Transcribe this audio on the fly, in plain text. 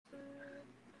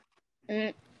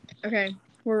Okay,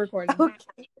 we're recording.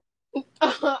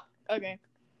 Okay.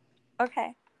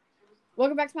 Okay.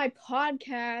 Welcome back to my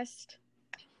podcast.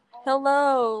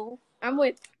 Hello. I'm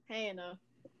with Hannah.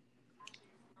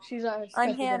 She's our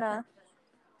special I'm Hannah.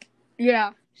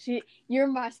 Guest. Yeah, you're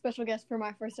my special guest for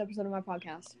my first episode of my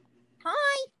podcast.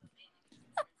 Hi.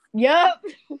 Yep.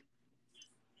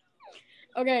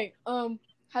 Okay,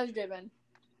 how's your day been?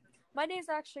 My day's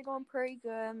actually going pretty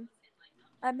good.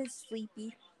 I've been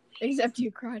sleepy. Except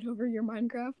you cried over your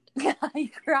Minecraft. I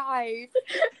cried.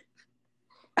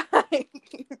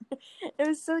 It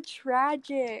was so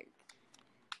tragic.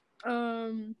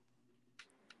 You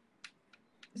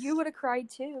would have cried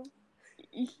too.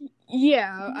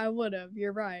 Yeah, I would have.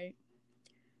 You're right.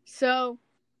 So,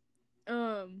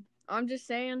 I'm just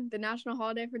saying the national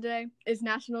holiday for today is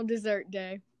National Dessert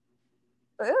Day.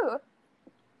 Ooh.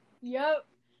 Yep.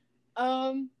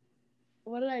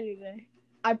 What did I do today?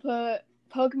 I put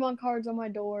Pokemon cards on my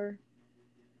door.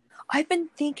 I've been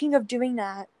thinking of doing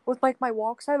that with my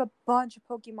wall because I have a bunch of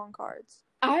Pokemon cards.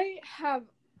 I have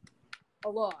a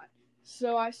lot.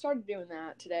 So I started doing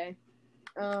that today.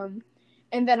 And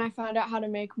then I found out how to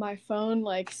make my phone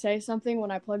say something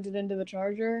when I plugged it into the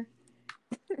charger.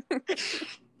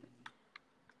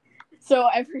 So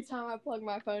every time I plug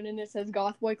my phone in, it says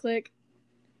Goth Boy Click.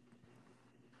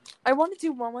 I want to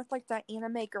do one with that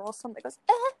anime girl something that goes,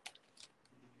 eh.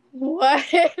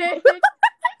 What?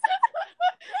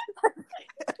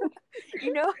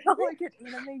 You know how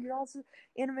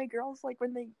anime girls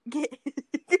when they get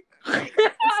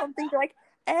something they're like,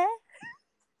 eh.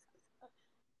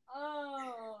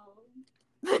 Oh.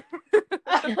 I'm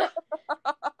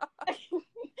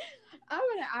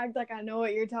gonna act like I know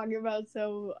what you're talking about,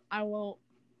 so I won't.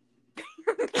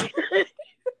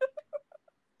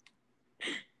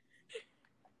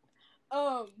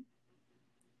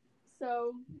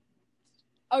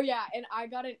 Oh yeah, and I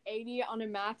got an 80 on a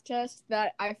math test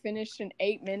that I finished in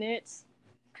 8 minutes.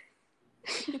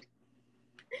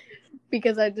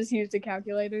 Because I just used a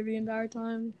calculator the entire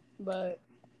time, but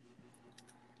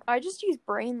I just use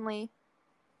Brainly.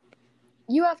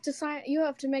 you have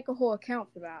to make a whole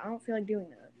account for that. I don't feel like doing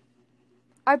that.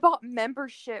 I bought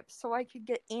membership so I could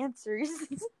get answers.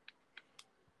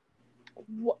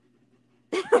 What?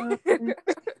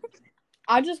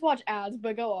 I just watch ads,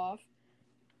 but go off.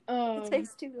 It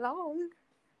takes too long.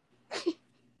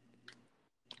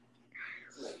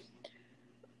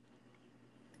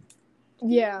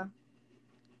 Yeah.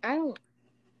 I don't.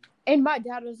 And my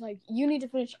dad was like, you need to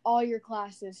finish all your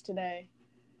classes today.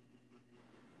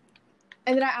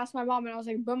 And then I asked my mom, and I was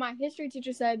like, but my history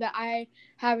teacher said that I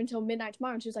have until midnight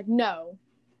tomorrow. And she was like, no.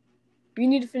 You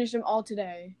need to finish them all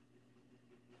today.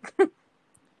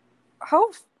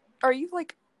 How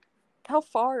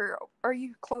far are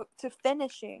you close to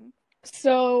finishing?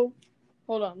 So,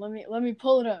 hold on. Let me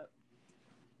pull it up.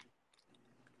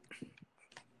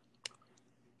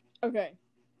 Okay.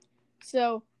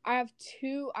 So, I have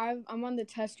I'm on the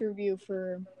test review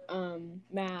for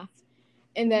math.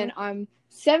 And then I'm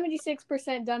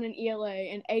 76% done in ELA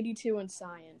and 82 in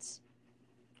science.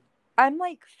 I'm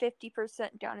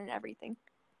 50% done in everything.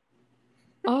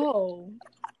 Oh.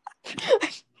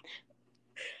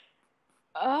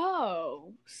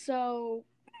 Oh. So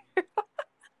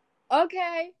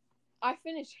okay. I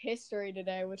finished history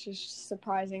today, which is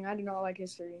surprising. I do not like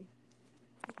history.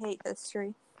 I hate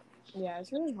history. Yeah,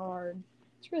 it's really hard.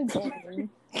 It's really boring.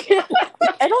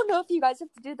 I don't know if you guys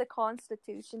have to do the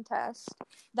Constitution test.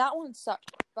 That one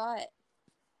sucked, but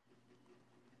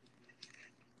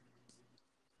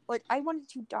I wanted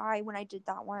to die when I did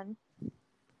that one.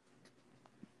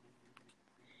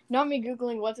 Not me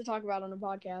Googling what to talk about on a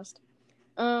podcast.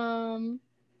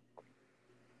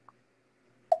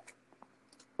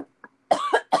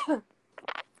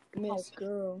 Miss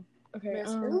Girl. Okay.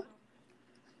 Miss who?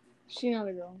 She's not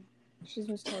a girl. She's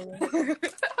Miss Taylor.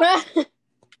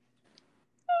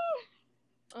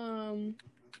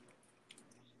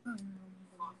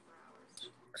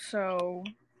 So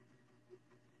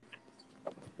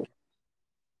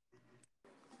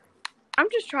I'm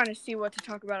just trying to see what to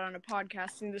talk about on a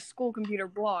podcast, and the school computer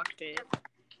blocked it.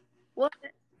 What?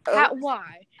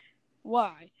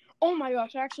 Why? Oh my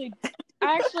gosh! I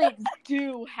actually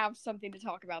do have something to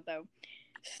talk about though.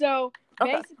 So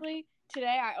basically,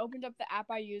 today I opened up the app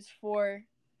I use for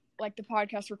the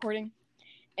podcast recording,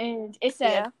 and it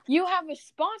said you have a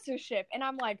sponsorship, and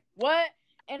I'm like, what?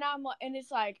 And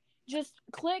it's like, just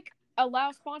click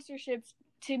allow sponsorships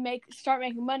to start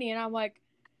making money, and I'm like,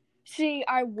 see,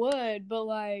 I would, but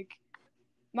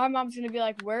my mom's gonna be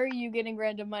like, where are you getting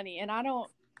random money? And I don't.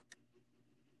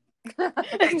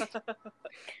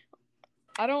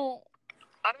 I don't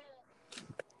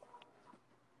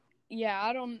yeah,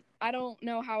 I don't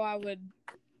know how I would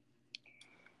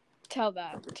tell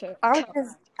that to. I'd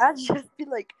just be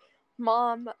like,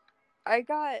 Mom, I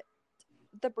got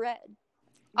the bread.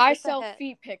 I Get the sell head.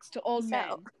 feet pics to old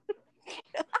No.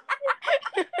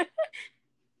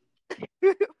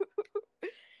 men.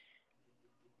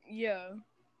 Yeah.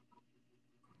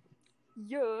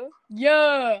 Yeah.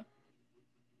 Yeah.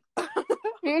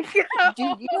 Dude, you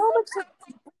know how much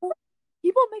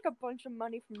people make a bunch of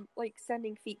money from like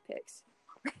sending feet pics.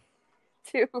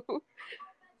 Too.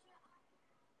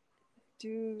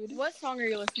 Dude. What song are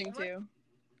you listening to?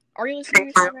 Are you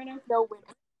listening to a song right now? No way.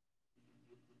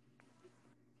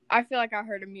 I feel like I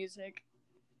heard a music.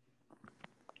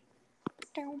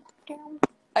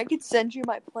 I could send you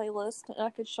my playlist and I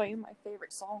could show you my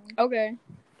favorite song. Okay.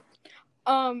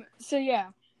 So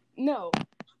yeah. No.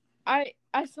 I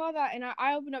saw that and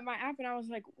I opened up my app and I was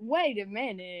like, wait a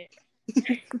minute.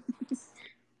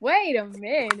 Wait a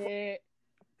minute.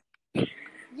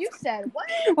 You said what?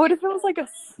 What if it was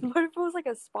like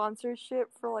a sponsorship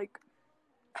for like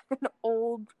an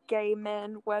old gay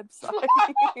men website?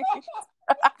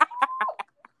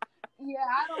 Yeah,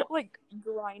 I don't like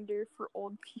Grindr for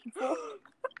old people.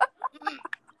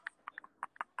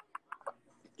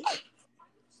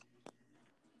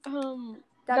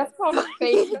 That's called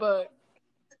Facebook.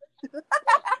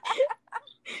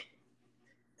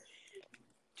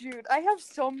 Dude, I have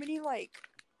so many like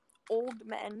old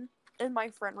men in my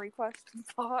friend request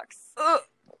box.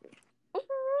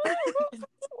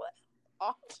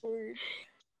 Awkward.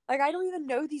 Like I don't even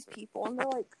know these people, and they're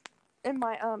like in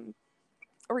my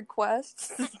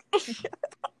requests.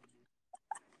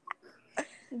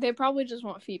 They probably just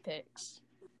want feet pics.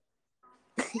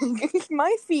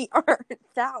 My feet aren't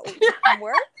that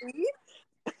worthy.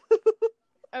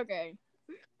 Okay.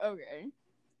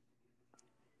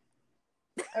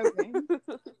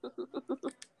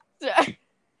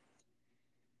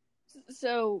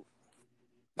 So,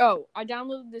 I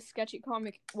downloaded this sketchy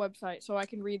comic website so I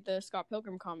can read the Scott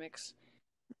Pilgrim comics.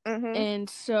 Mm-hmm. And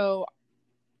so,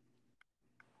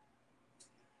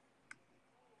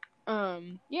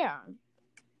 yeah.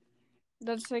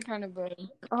 That's like kind of a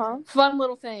fun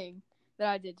little thing that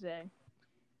I did today.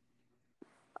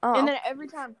 And then every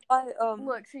time,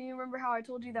 look, so you remember how I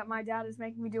told you that my dad is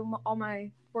making me do all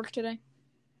my work today?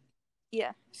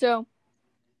 Yeah. So,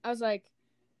 I was like,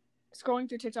 scrolling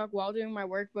through TikTok while doing my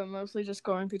work, but mostly just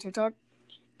scrolling through TikTok.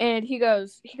 And he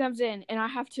comes in, and I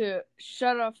have to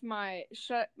shut my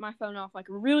phone off like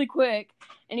really quick.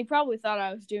 And he probably thought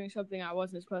I was doing something I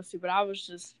wasn't supposed to, but I was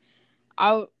just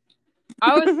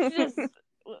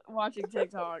watching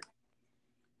TikTok.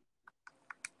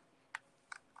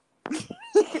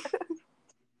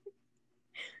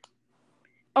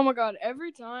 Oh my god!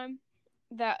 Every time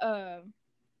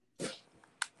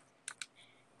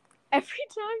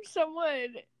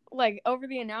someone like over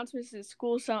the announcements at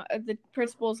school, the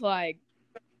principal's like,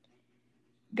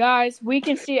 "Guys, we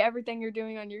can see everything you're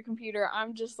doing on your computer."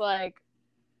 I'm just like,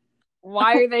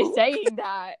 why are they saying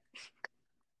that?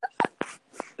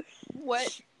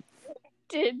 What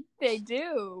did they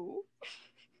do?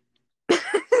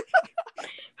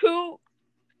 Who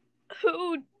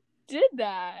did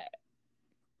that?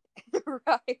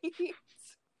 Right.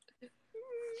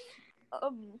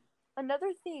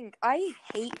 Another thing, I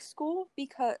hate school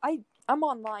because I'm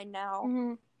online now.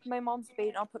 Mm-hmm. My mom's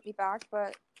debating I'll put me back,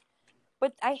 but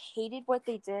I hated what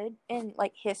they did in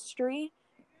like history.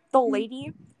 The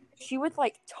lady, she would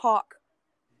like talk,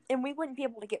 and we wouldn't be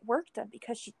able to get work done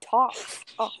because she talks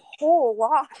a whole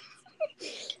lot.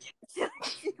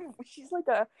 She's like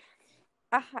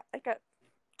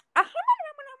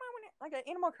an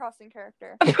Animal Crossing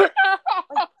character. Like,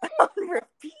 on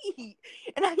repeat.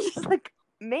 And I'm just like,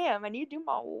 ma'am, I need to do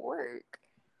my work.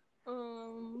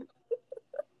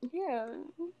 Yeah.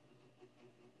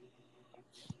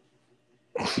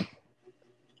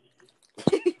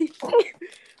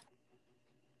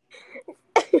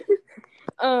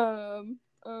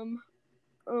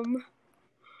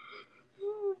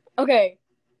 Okay.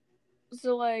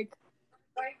 So like.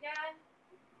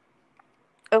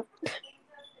 Oh.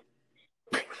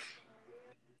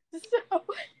 So,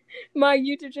 my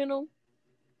YouTube channel.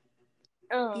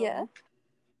 Yeah.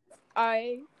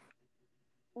 I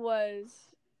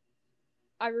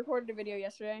recorded a video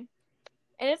yesterday,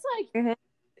 and it's like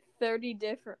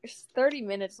 30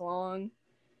 minutes long.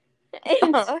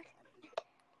 And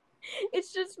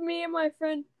it's just me and my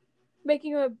friend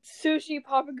making a sushi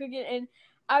poppin' cookie, and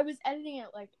I was editing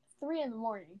it like 3 a.m,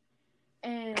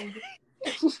 and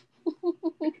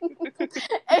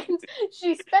and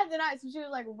she spent the night, so she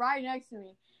was like right next to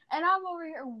me, and I'm over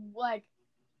here like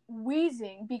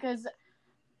wheezing because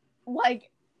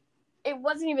like, it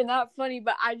wasn't even that funny,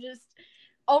 but I just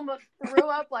almost threw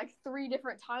up like 3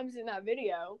 different times in that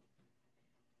video.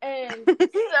 And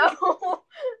so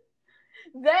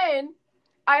then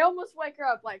I almost wake her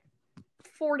up like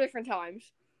 4 different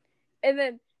times. And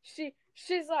then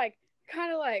she's like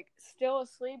kind of like still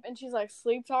asleep, and she's like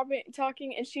sleep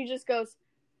talking, and she just goes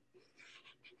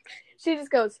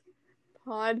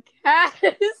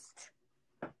podcast.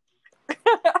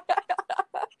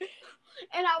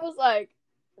 And I was like,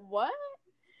 what?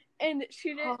 And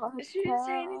she didn't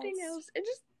say anything else. It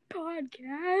just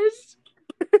podcast.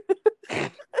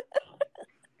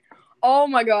 Oh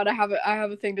my god, I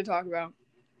have a thing to talk about.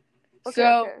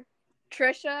 Okay.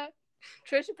 Trisha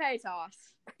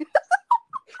Paytas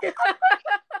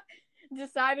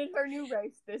decided her new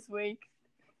race this week.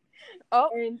 Oh,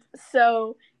 and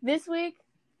so this week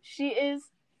she is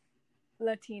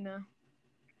Latina.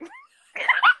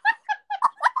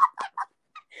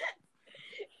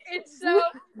 And so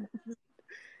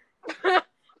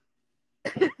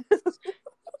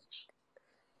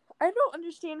I don't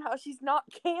understand how she's not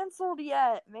canceled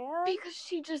yet, man. Because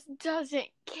she just doesn't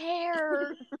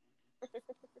care.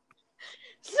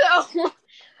 So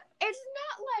it's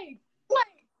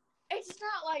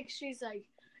not like she's like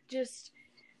just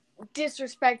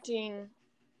disrespecting,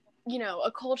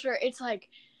 a culture. It's like,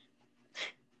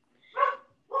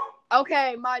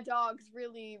 okay, my dogs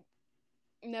really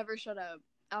never shut up.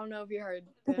 I don't know if you heard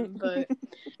them, but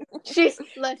she's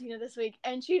Latina this week,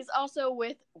 and she's also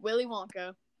with Willy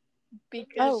Wonka.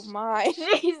 Because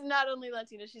she's not only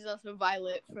Latina, she's also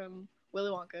Violet from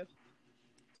Willy Wonka.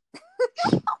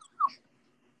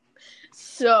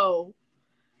 So,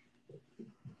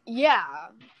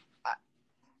 yeah.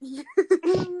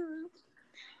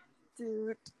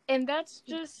 Dude. And that's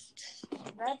Trisha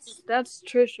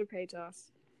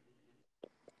Paytas.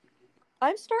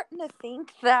 I'm starting to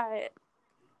think that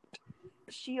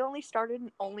she only started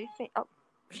an OnlyFans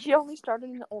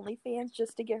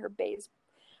just to get her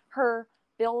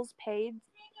bills paid,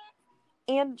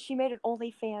 and she made an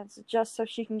OnlyFans just so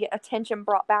she can get attention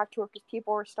brought back to her because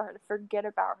people are starting to forget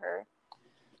about her.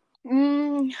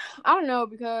 I don't know,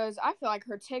 because I feel like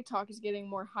her TikTok is getting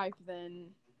more hype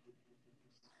than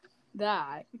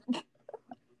that.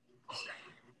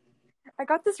 I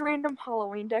got this random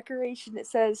Halloween decoration that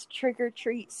says "Trick or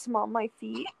treat, smell my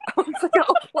feet." I was like,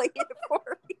 I'll play it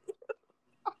for you.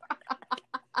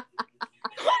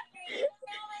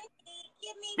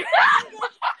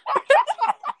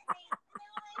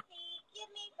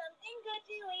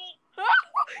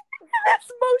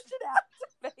 That's motion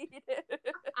activated.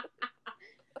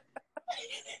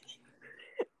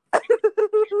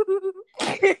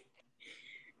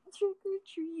 Trick or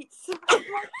treat, smell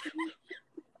my feet.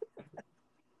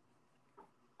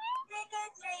 Trick or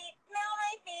treat, smell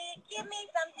my feet, give me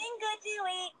something good to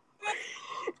eat.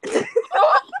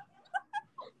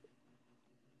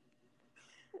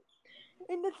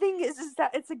 And the thing is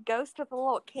that it's a ghost with a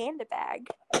little candy bag.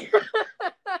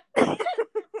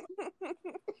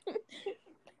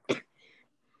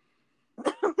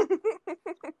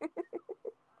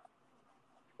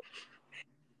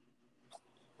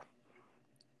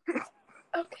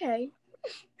 Okay.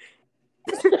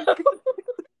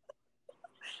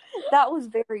 That was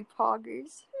very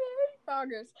poggers.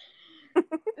 Poggers.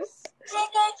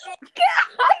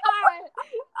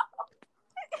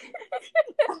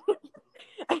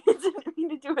 I didn't mean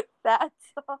to do it that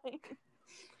time.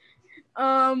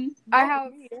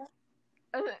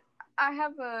 I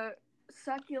have a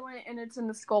succulent, and it's in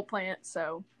the skull plant,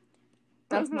 so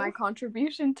that's my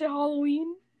contribution to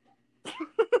Halloween.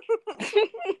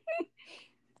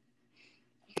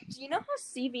 Do you know how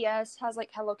CVS has like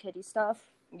Hello Kitty stuff?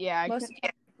 Yeah,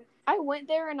 I went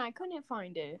there and I couldn't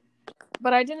find it,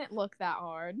 but I didn't look that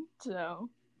hard. So,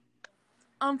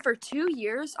 for 2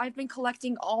 years I've been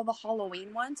collecting all the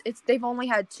Halloween ones. They've only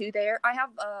had 2 there. I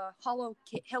have a Hello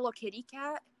Kitty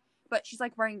cat, but she's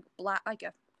like wearing black, like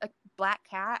a black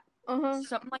cat,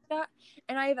 something like that.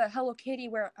 And I have a Hello Kitty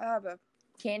where I have a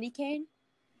candy cane,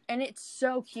 and it's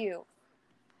so cute.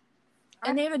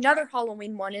 And they have another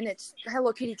Halloween one, and it's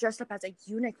Hello Kitty dressed up as a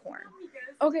unicorn.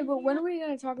 Okay, but when are we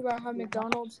going to talk about how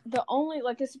McDonald's, the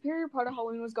superior part of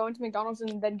Halloween was going to McDonald's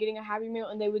and then getting a Happy Meal,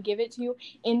 and they would give it to you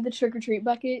in the trick-or-treat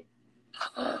bucket?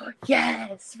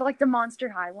 Yes! For like the Monster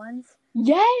High ones?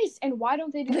 Yes! And why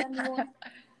don't they do that anymore?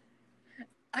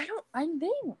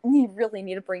 They really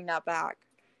need to bring that back.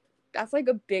 That's like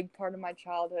a big part of my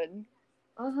childhood.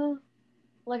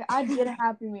 Like, I'd get a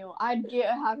Happy Meal. I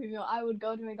would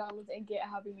go to McDonald's and get a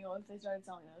Happy Meal if they started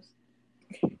selling those.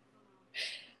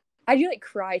 I do like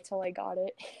cry till I got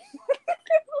it.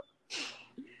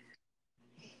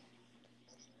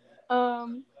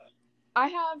 I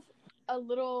have a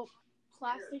little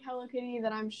plastic Hello Kitty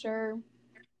that I'm sure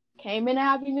came in a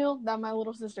Happy Meal that my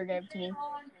little sister gave to me.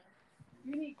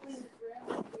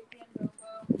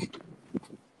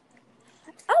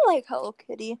 I like Hello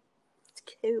Kitty. It's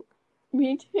cute.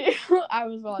 Me too. I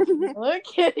was watching Hello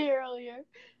Kitty earlier.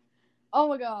 Oh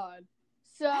my god.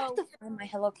 I have to find my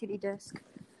Hello Kitty disc.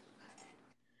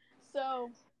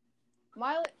 So,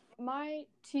 my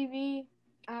TV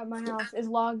at my house is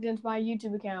logged into my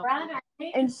YouTube account.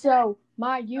 And so,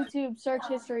 my YouTube search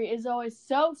history is always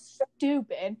so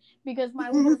stupid because my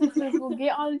little sisters will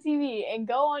get on the TV and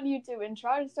go on YouTube and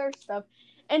try to search stuff.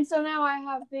 And so now I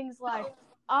have things like,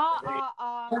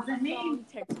 song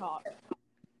TikTok.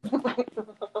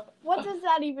 What does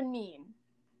that even mean?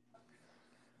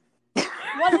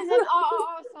 What is an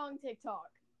song TikTok?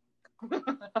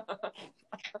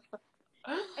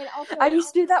 And also, I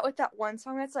used to do that with that one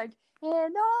song that's like,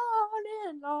 and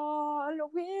on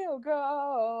we'll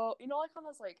go. You know, like on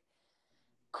those like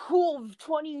cool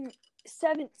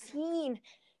 2017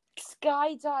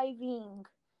 skydiving,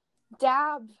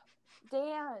 dab,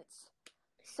 dance,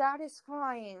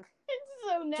 satisfying. And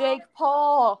so now, Jake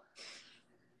Paul.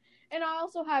 And I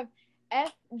also have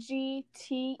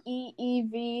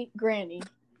FGTEEV Granny.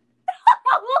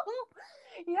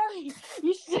 Yeah,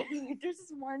 you should. There's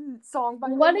this one song by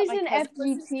what is an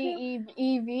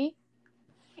FGTEEV?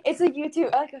 It's a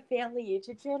YouTube, like a family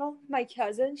YouTube channel. My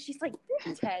cousin, she's like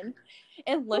 10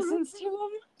 and listens to them.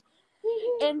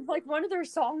 And like one of their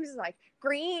songs is like,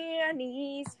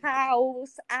 Granny's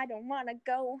house. I don't want to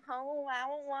go home. I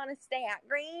don't want to stay at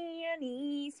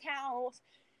Granny's house.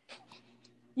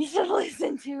 You should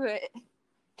listen to it.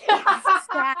 It's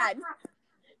sad.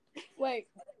 Wait.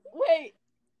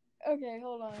 Okay,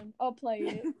 hold on. I'll play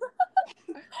it.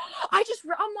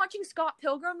 I'm watching Scott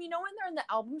Pilgrim. You know when they're in the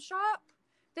album shop?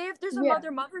 There's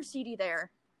a Mother CD there.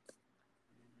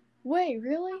 Wait,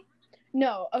 really?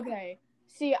 No, okay.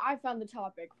 See, I found the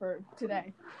topic for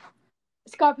today.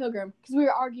 Scott Pilgrim, because we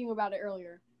were arguing about it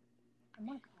earlier. Oh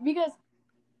my God. Because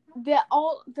the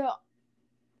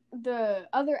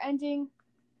other ending,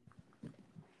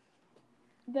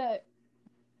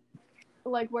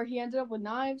 where he ended up with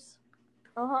knives.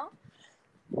 Uh-huh.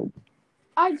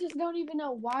 I just don't even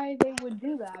know why they would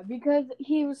do that, because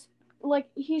he was like,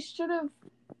 he should have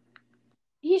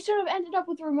ended up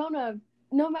with Ramona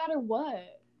no matter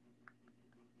what.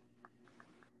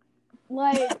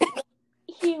 Like,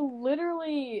 he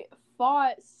literally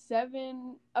fought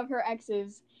 7 of her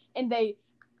exes, and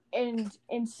in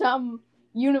some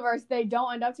universe they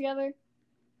don't end up together.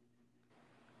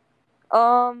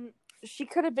 She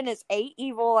could have been his 8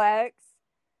 evil ex.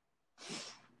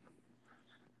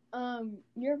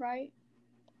 You're right.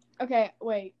 Okay,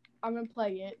 wait. I'm gonna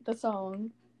play it. The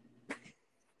song.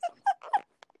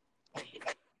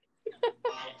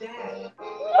 Dad.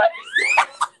 What is that?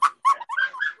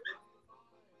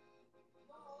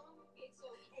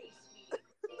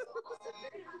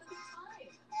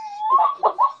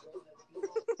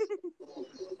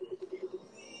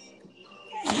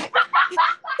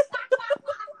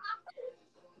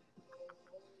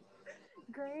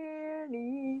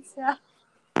 Granny's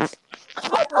house.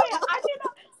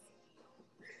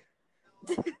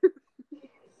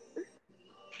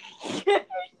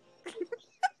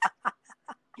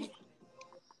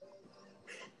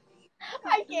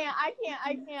 I cannot.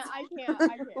 I can't.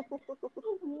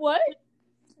 What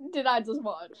did I just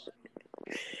watch?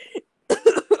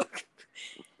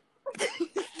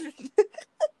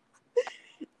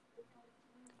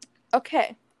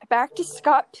 Okay, back to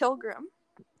Scott Pilgrim.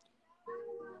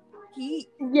 He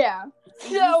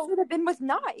should have been with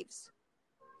knives.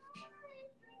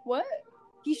 What?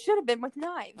 He should have been with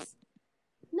knives.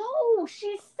 No,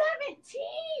 she's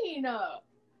 17.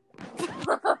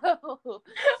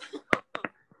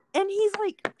 And he's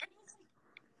like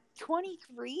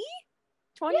 23?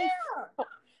 20? Yeah.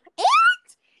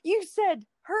 And you said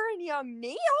her and young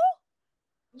Neil?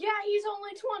 Yeah, he's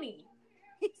only 20.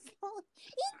 He's only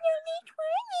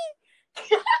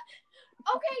 20.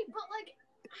 Okay, but like,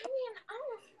 I mean,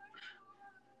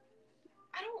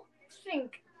 I don't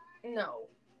think no,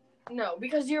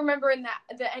 because you remember in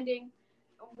the ending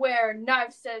where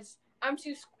Knives says, "I'm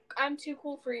too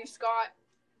cool for you, Scott."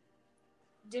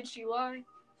 Did she lie?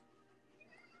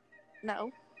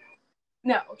 No,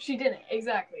 she didn't.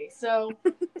 Exactly. So,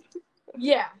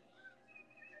 yeah.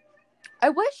 I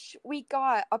wish we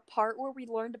got a part where we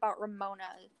learned about Ramona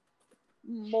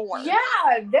more.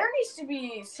 Yeah, there needs to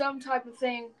be some type of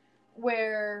thing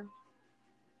where,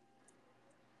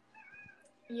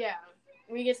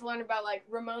 we get to learn about, like,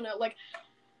 Ramona. Like,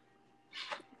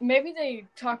 maybe they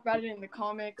talk about it in the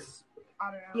comics.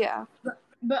 I don't know. Yeah.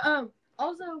 But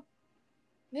also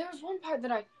there was one part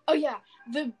that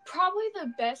probably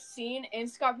the best scene in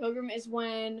Scott Pilgrim is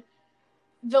when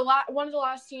one of the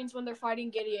last scenes when they're fighting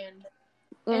Gideon,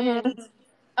 and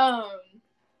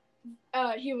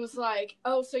he was like,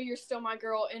 "Oh, so you're still my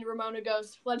girl?" And Ramona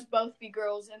goes, "Let's both be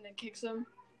girls," and then kicks him.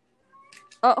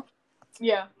 Oh.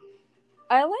 Yeah.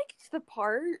 I liked the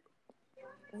part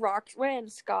when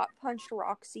Scott punched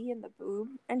Roxy in the boob,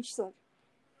 and she's like,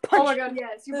 "Oh my god,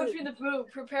 yes! You punched me in the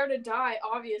boob. Prepare to die,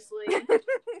 obviously."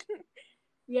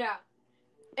 Yeah,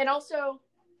 and also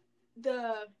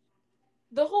the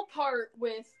whole part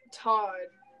with Todd.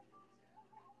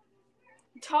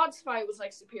 Todd's fight was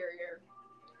like superior.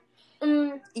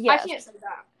 Yes. I can't say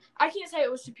that. I can't say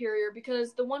it was superior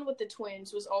because the one with the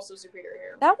twins was also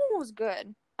superior. That one was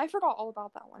good. I forgot all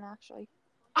about that one, actually.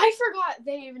 I forgot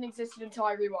they even existed until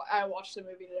I watched the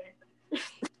movie today.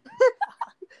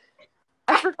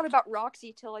 I forgot about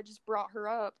Roxy till I just brought her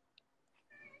up.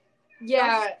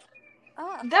 Yeah.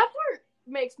 That part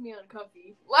makes me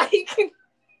uncomfy. Like,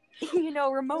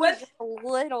 Ramona just a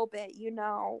little bit, we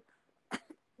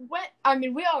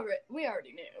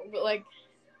already knew, but like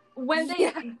when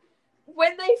they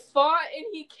fought and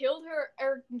he killed her,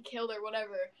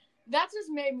 whatever, that just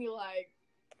made me like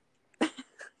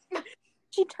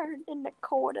she turned into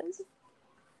quarters.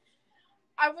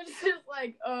 I was just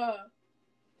like,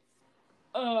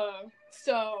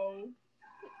 so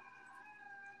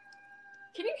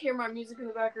can you hear my music in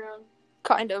the background?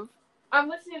 Kind of. I'm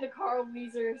listening to Carl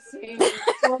Weezer sing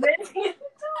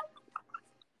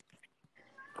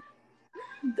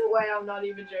the way I'm not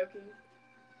even joking.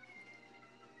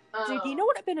 Dude, you know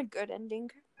what would have been a good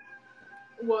ending?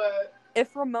 What?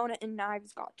 If Ramona and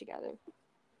Knives got together.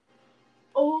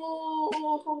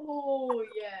 Oh,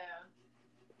 yeah.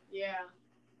 Yeah.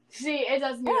 See, it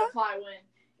doesn't even apply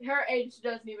when... Her age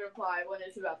doesn't even apply when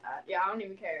it's about that. Yeah, I don't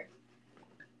even care.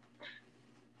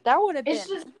 That would have been...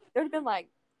 It would have been like,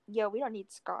 yo, we don't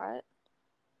need Scott.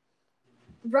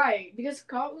 Right, because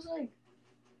Scott was like...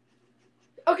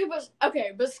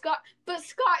 But Scott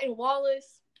and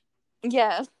Wallace...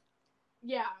 Yeah.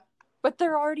 Yeah. But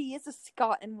there already is a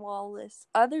Scott and Wallace.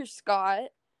 Other Scott.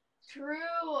 True,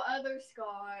 other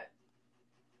Scott.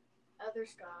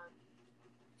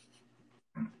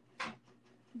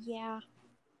 Yeah.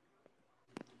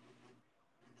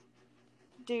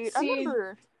 Dude, I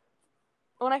remember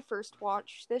when I first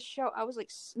watched this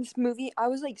movie, I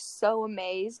was like so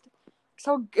amazed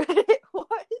how good it was.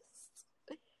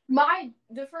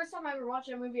 The first time I ever watched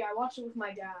that movie, I watched it with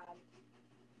my dad.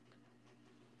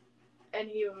 And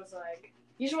he was like,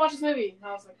 "You should watch this movie." And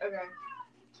I was like, "Okay."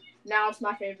 Now it's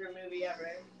my favorite movie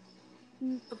ever.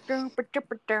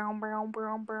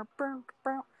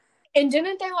 And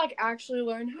didn't they like actually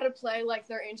learn how to play like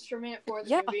their instrument for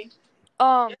the movie?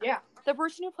 Yeah. The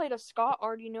person who played a Scott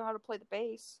already knew how to play the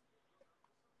bass.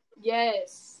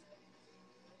 Yes.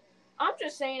 I'm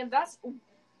just saying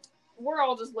we're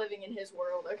all just living in his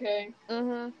world, okay?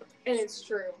 Mm-hmm. And it's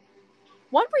true.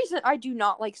 One reason I do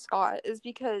not like Scott is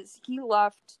because he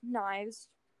left Knives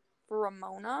for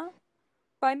Ramona.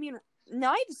 But I mean,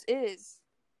 Knives is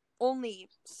only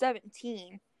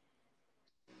 17.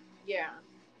 Yeah.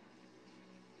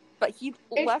 But he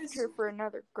left her for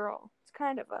another girl. It's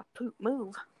kind of a poop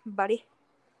move, buddy.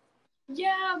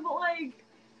 Yeah, but like,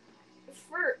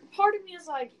 part of me is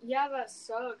like, yeah, that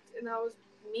sucked and that was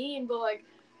mean, but like,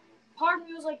 part of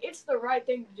me was like, it's the right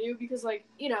thing to do because like,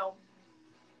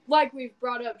 like we've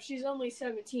brought up, she's only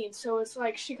 17, so it's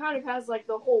like she kind of has like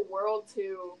the whole world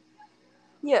to...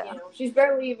 Yeah. She's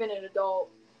barely even an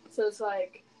adult, so it's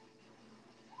like...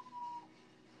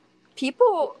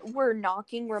 People were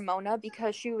knocking Ramona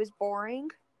because she was boring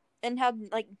and had,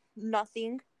 like,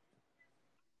 nothing.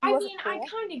 I mean, cool. I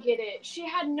kind of get it. She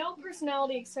had no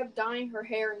personality except dyeing her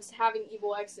hair and having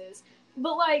evil exes.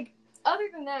 But, like, other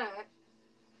than that,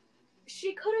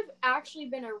 she could have actually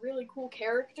been a really cool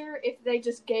character if they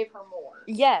just gave her more.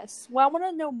 Yes. Well, I want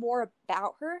to know more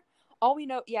about her. All we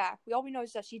know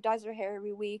is that she dyes her hair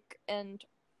every week and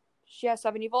she has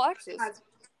 7 evil exes.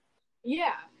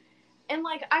 Yeah. And,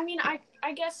 like, I mean, I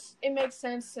guess it makes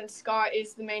sense since Scott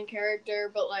is the main character,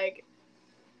 but, like,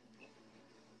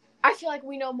 I feel like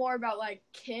we know more about, like,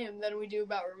 Kim than we do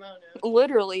about Ramona.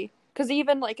 Literally. Because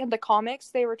even, like, in the comics,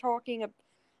 they were talking...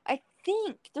 I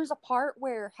think there's a part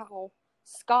where how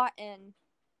Scott and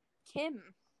Kim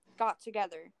got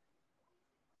together.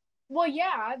 Well,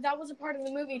 yeah, that was a part of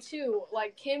the movie, too.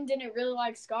 Like, Kim didn't really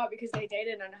like Scott because they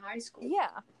dated in high school.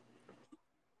 Yeah.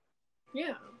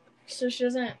 Yeah. So she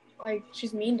doesn't, like,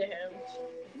 she's mean to him.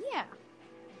 Yeah.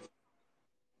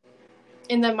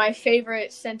 And then my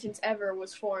favorite sentence ever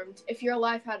was formed: if your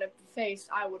life had a face,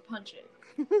 I would punch it.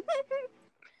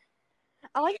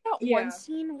 I like that Yeah. one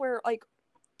scene where, like,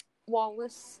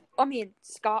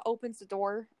 Scott opens the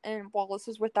door and Wallace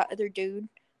is with that other dude.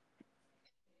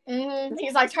 Mm-hmm.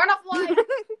 He's like, turn off the light.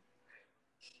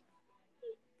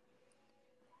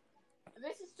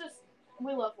 This is just,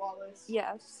 we love Wallace.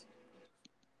 Yes.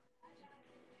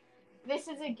 This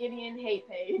is a Gideon hate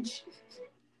page.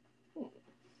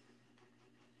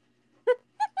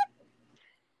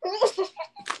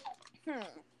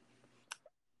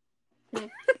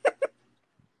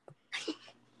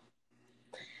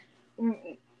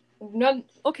 None.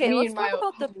 Okay, let's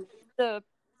talk about the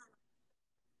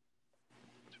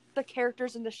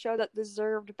characters in the show that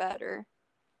deserved better.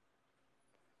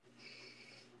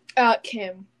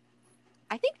 Kim.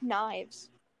 I think Knives.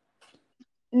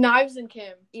 Knives and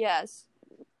Kim. Yes.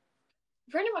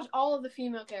 Pretty much all of the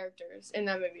female characters in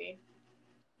that movie.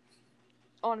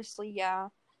 Honestly, yeah.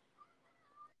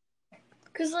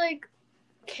 Because, like,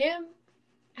 Kim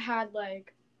had,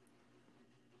 like,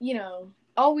 you know,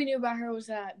 all we knew about her was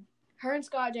that her and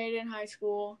Scott dated in high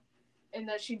school and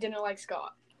that she didn't like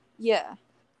Scott. Yeah.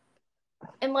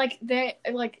 And, like,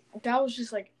 that was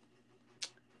just, like,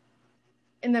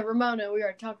 and then Ramona, we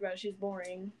already talked about it, she's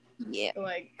boring. Yeah.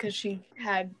 Like, because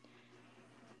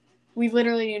we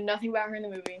literally knew nothing about her in the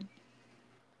movie.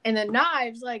 And then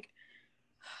Knives, like,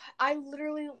 I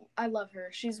love her.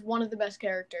 She's one of the best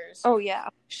characters. Oh, yeah.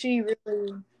 She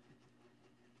really,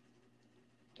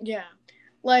 yeah.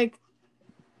 Like,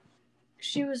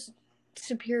 she was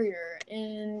superior,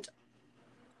 and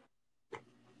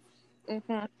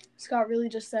Scott really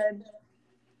just said,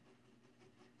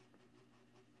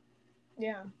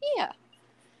 yeah. Yeah.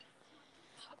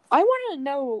 I want to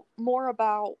know more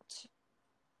about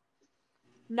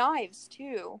Knives,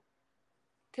 too.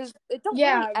 Because it don't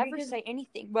really ever say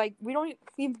anything. Like, we don't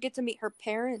even get to meet her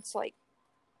parents, like,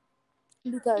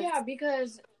 because... Yeah,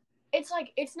 because it's,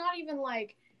 like, it's not even,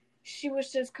 like, she was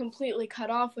just completely cut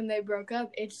off when they broke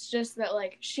up. It's just that,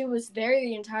 like, she was there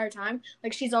the entire time.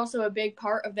 Like, she's also a big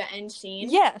part of the end scene.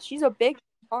 Yeah, she's a big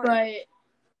part. But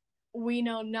we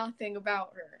know nothing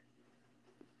about her.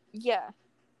 Yeah.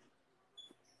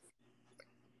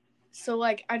 So,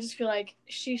 like, I just feel like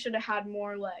she should have had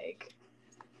more, like,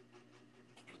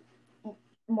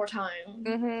 more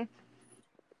time.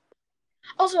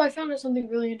 Also, I found out something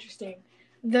really interesting.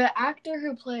 The actor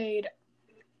who played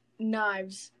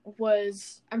Knives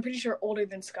was, I'm pretty sure, older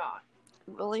than Scott.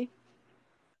 Really?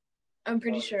 I'm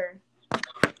pretty sure.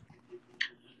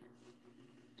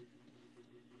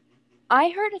 I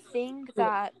heard a thing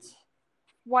that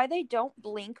why they don't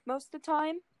blink most of the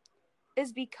time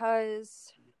is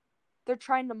because they're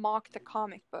trying to mock the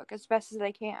comic book as best as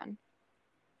they can.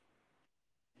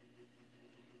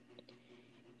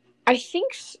 I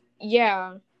think,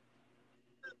 yeah.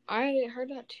 I heard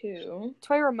that too. That's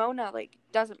why Ramona, like,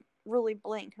 doesn't really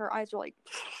blink. Her eyes are like...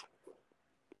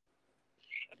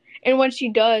 And when she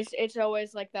does, it's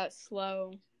always like that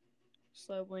slow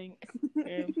blink.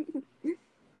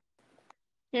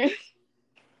 Yeah.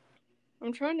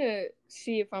 I'm trying to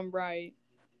see if I'm right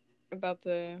about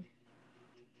the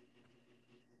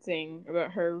thing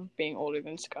about her being older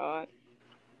than Scott.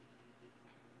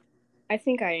 I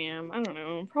think I am. I don't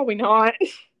know. Probably not.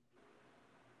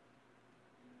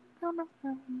 No,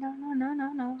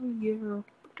 yeah.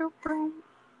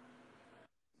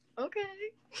 Okay.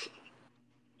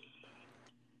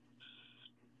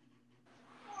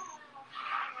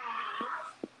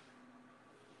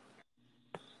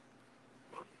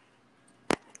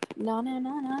 No,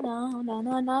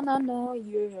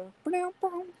 yeah.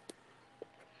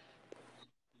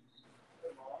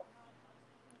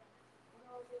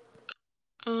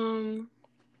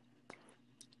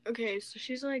 Okay, so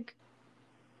she's like,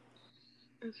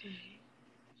 okay.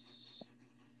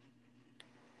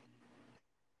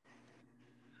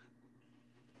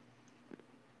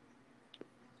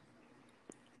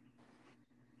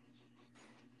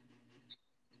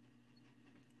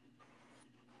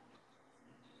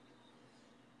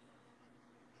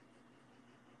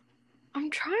 I'm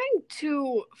trying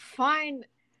to find,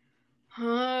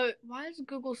 why is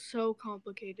Google so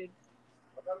complicated?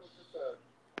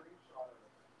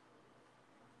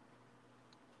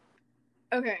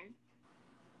 Okay.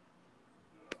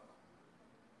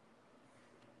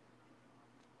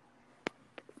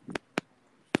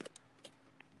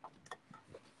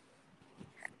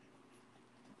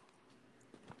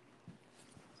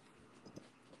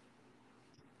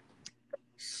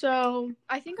 So,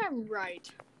 I think I'm right.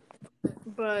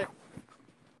 But,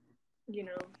 you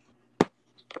know.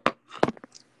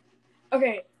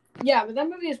 Okay, Yeah, but that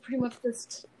movie is pretty much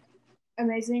just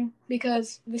amazing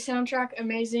because the soundtrack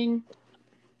amazing.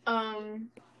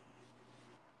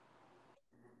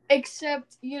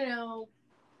 Except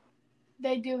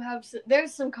they do have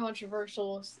there's some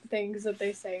controversial things that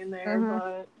they say in there,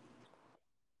 but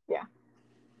yeah.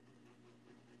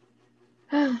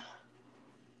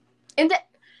 And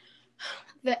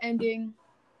the ending,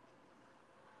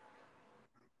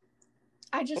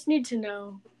 I just need to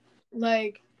know,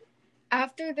 like,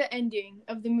 after the ending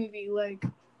of the movie, like,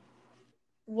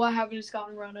 what happened to Scott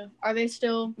and Rona? Are they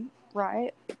still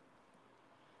right?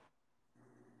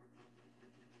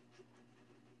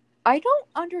 I don't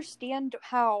understand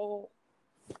how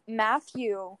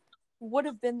Matthew would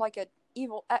have been like an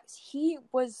evil ex. He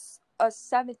was a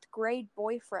 7th grade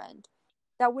boyfriend.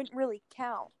 That wouldn't really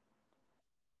count.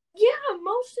 Yeah,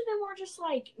 most of them are just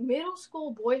like middle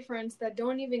school boyfriends that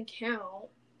don't even count.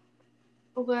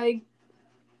 Like,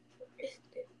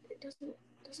 it doesn't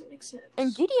make sense.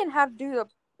 And Gideon had to do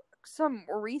some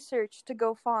research to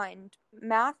go find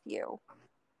Matthew.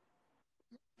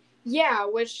 Yeah,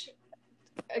 which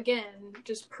again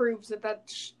just proves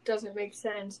that doesn't make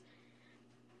sense.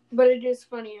 But it is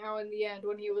funny how in the end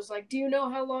when he was like, "Do you know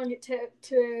how long it took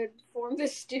to form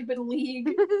this stupid league?"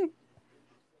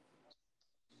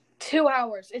 2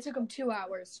 hours. It took him 2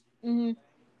 hours. Mm-hmm.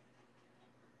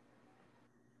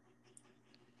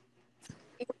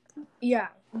 Yeah,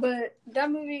 but that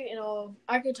movie,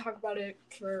 I could talk about it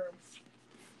for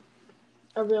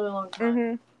a really long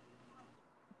time.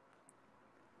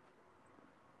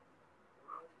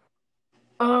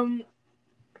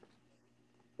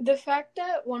 The fact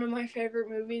that one of my favorite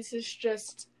movies is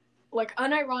just, like,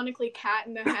 unironically Cat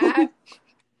in the Hat.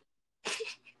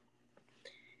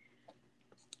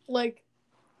 Like,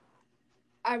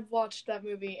 I've watched that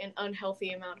movie an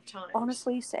unhealthy amount of times.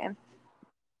 Honestly, same.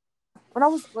 When I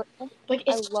was little, like,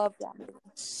 I loved that movie.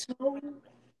 So,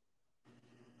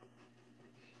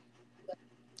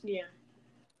 yeah.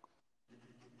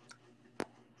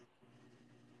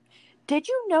 Did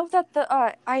you know that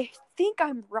I think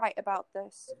I'm right about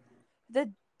this.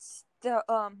 The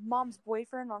mom's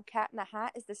boyfriend on Cat in the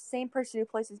Hat is the same person who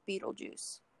plays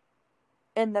Beetlejuice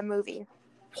in the movie.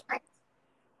 I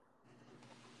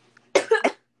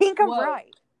think I'm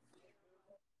right.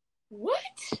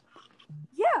 What?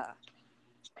 Yeah.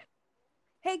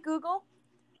 Hey Google,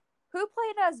 who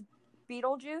played as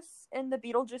Beetlejuice in the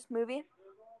Beetlejuice movie?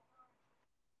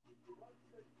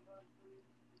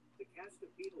 The cast of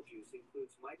Beetlejuice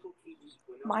includes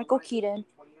Michael Keaton.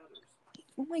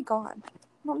 Oh my god.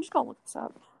 No, I'm just gonna look this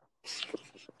up.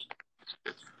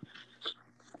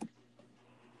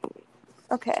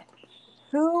 Okay.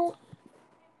 Who?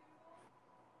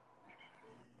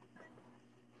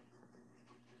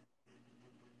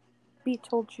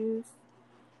 Beetlejuice.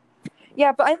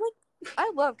 Yeah, but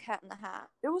I love Cat in the Hat.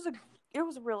 It was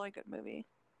a really good movie.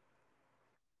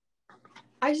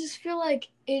 I just feel like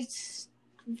it's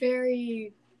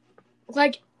very,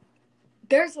 like,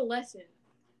 there's a lesson,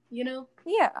 you know?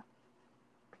 Yeah.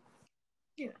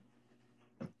 Yeah.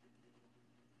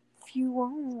 If you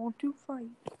want to fight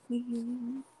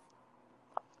me,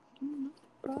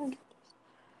 fight.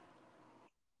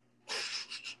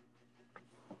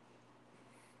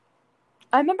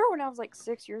 I remember when I was like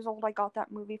 6 years old, I got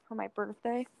that movie for my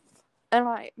birthday, and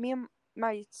me and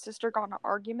my sister got in an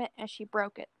argument, and she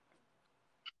broke it.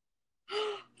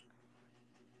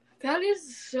 That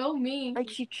is so mean. Like,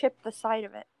 she chipped the side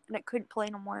of it, and it couldn't play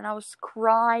no more, and I was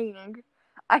crying.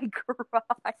 I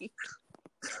cried.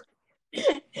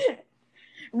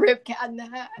 Rip Cat in the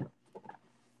Hat.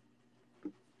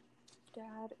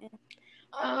 Dad.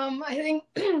 I think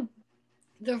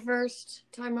the first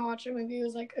time I watched a movie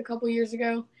was like a couple years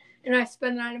ago, and I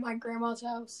spent the night at my grandma's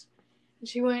house. And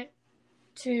she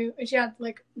had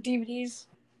like DVDs,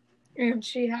 and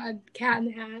she had Cat in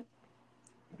the Hat.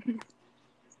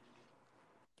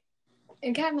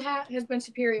 And Cat in the Hat has been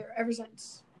superior ever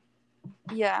since.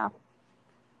 Yeah.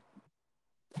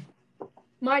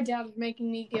 My dad is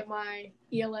making me get my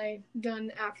ELA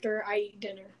done after I eat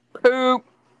dinner. Poop.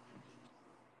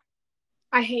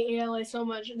 I hate ELA so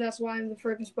much. That's why I'm the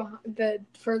furthest behind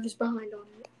on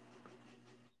it.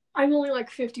 I'm only like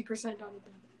 50% on it,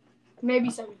 maybe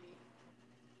 70.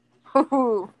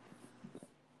 Ooh.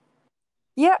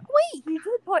 Yeah. Wait, he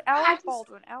did play Alec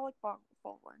Baldwin.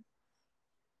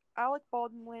 Alec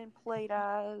Baldwin played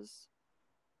as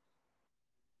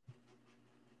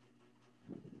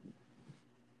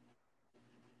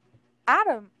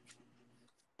Adam,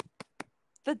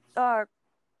 the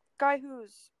guy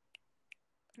who's,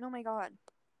 oh my god,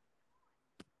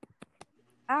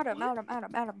 Adam.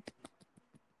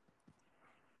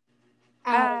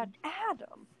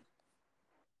 Adam.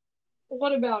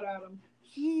 What about Adam?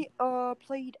 He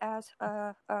played as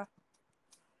the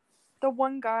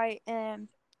one guy and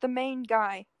the main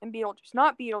guy in Beetlejuice,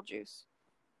 not Beetlejuice.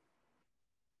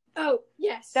 Oh,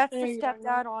 yes. That's the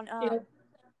stepdad on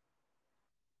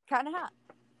Cat in the Hat.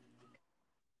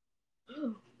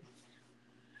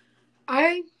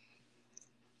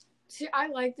 I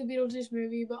like the Beetlejuice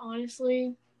movie, but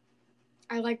honestly,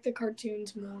 I like the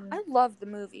cartoons more. I love the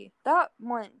movie. That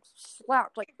one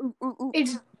slapped like ooh ooh ooh.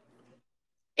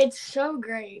 It's so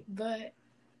great, but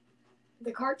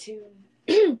the cartoon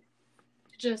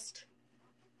just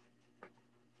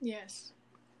yes.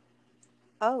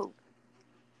 Oh.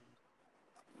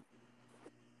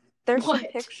 There's What?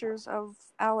 some pictures of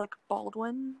Alec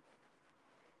Baldwin.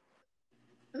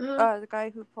 Uh-huh. The guy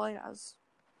who played as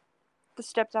the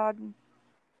stepdad in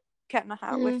Cat in the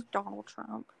Hat with Donald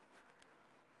Trump.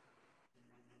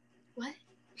 What?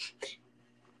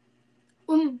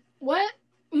 What?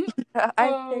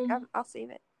 I'll save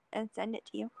it and send it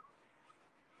to you.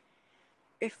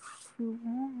 If you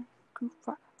want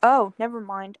to Oh, never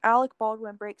mind. Alec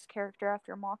Baldwin breaks character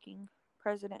after mocking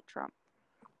President Trump.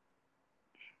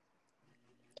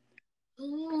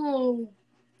 Oh,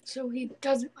 so he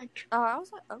doesn't like Trump. I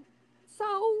was like, oh,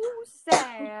 so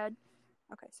sad.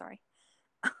 Okay, sorry.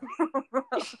 I'm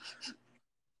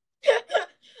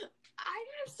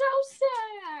so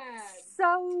sad.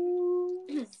 So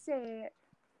sad.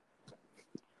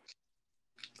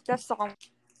 That song.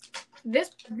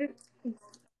 This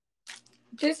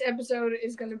episode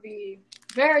is going to be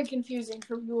very confusing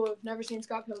for people who have never seen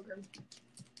Scott Pilgrim.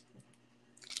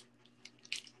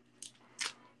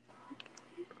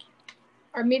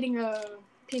 I'm eating a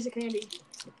piece of candy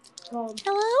called.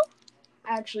 Hello?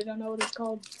 I actually don't know what it's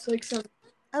called. It's like some.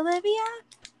 Olivia?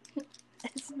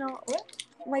 It's not.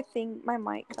 My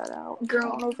mic cut out. Girl. I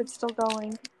don't know if it's still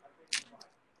going.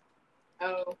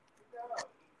 Oh.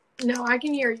 No, I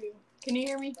can hear you. Can you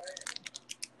hear me?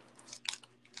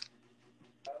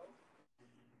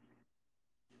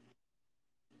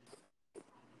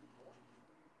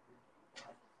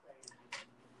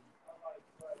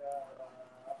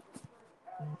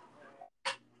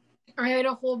 I ate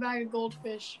a whole bag of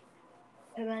goldfish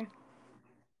today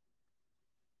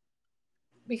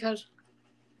because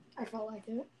I felt like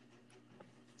it.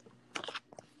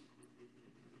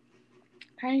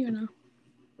 I don't even know.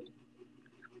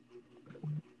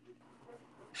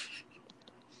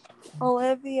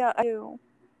 Olivia, you.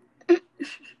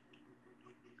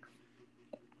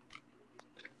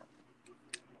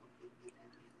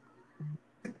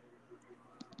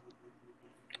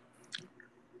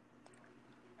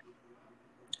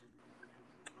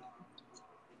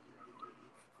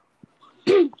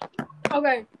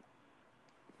 Okay.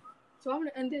 So I'm going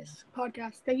to end this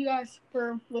podcast. Thank you guys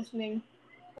for listening.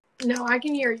 No, I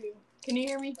can hear you. Can you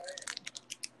hear me?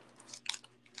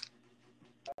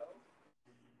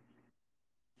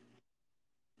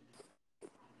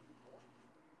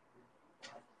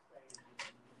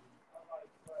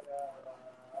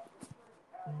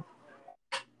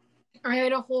 I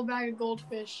ate a whole bag of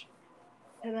goldfish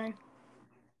today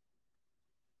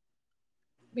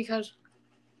because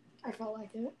I felt like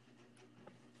it.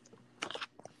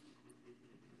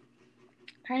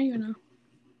 I don't even know.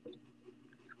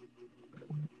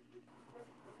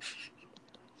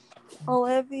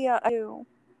 Olivia, you.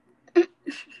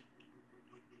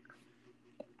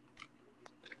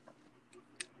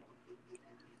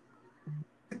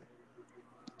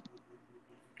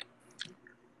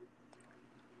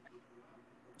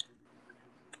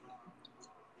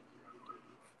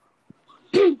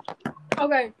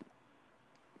 Okay.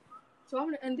 So I'm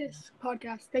going to end this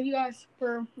podcast. Thank you guys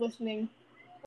for listening.